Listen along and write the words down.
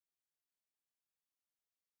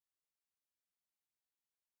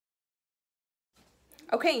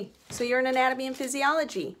Okay, so you're in anatomy and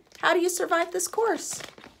physiology. How do you survive this course?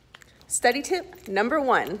 Study tip number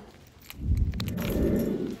 1.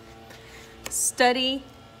 Study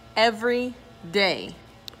every day.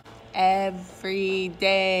 Every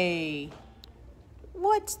day.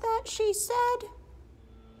 What's that she said?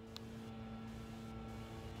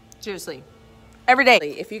 Seriously, every day.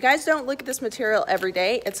 If you guys don't look at this material every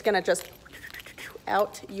day, it's gonna just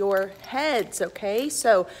out your heads, okay?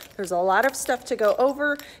 So there's a lot of stuff to go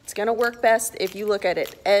over. It's gonna work best if you look at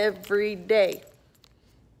it every day.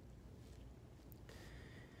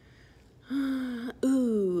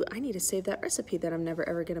 Ooh, I need to save that recipe that I'm never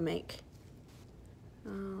ever gonna make.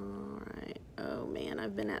 All right, oh man,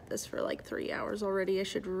 I've been at this for like 3 hours already. I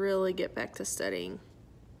should really get back to studying.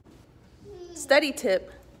 Study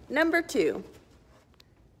tip number 2,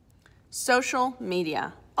 social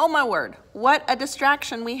media. Oh my word, what a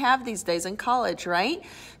distraction we have these days in college, right?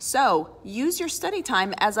 So use your study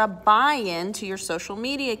time as a buy-in to your social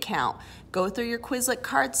media account. Go through your Quizlet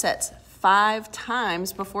card sets 5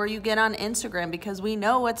 times before you get on Instagram, because we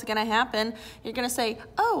know what's gonna happen. You're gonna say,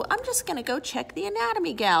 oh, I'm just gonna go check the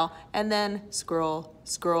anatomy gal, and then scroll,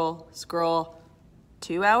 scroll, scroll.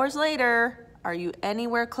 2 hours later, are you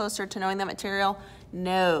anywhere closer to knowing that material?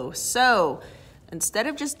 No. So instead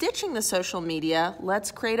of just ditching the social media,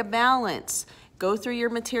 let's create a balance. Go through your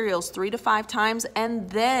materials 3 to 5 times and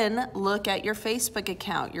then look at your Facebook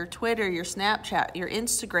account, your Twitter, your Snapchat, your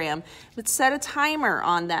Instagram. But set a timer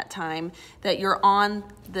on that time that you're on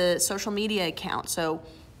the social media account. So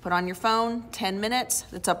put on your phone, 10 minutes.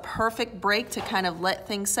 It's a perfect break to kind of let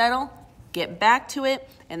things settle, get back to it,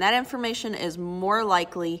 and that information is more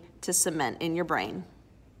likely to cement in your brain.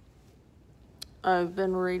 I've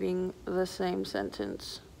been reading the same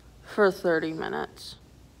sentence for 30 minutes.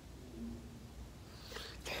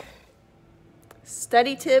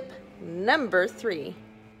 Study tip number 3.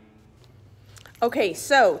 Okay,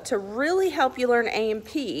 so to really help you learn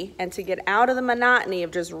A&P and to get out of the monotony of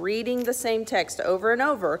just reading the same text over and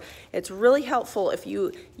over, it's really helpful if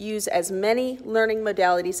you use as many learning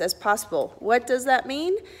modalities as possible. What does that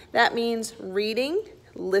mean? That means reading,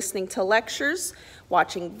 listening to lectures,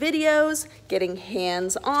 watching videos, getting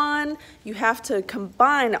hands-on. You have to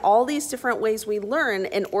combine all these different ways we learn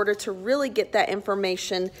in order to really get that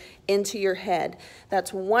information into your head.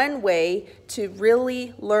 That's one way to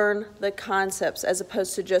really learn the concepts as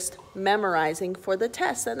opposed to just memorizing for the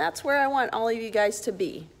test. And that's where I want all of you guys to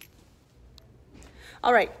be.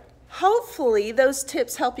 All right. Hopefully those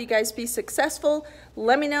tips help you guys be successful.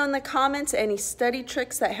 Let me know in the comments any study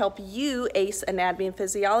tricks that help you ace anatomy and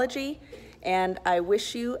physiology, and I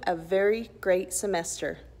wish you a very great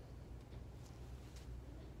semester.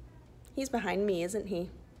 He's behind me, isn't he?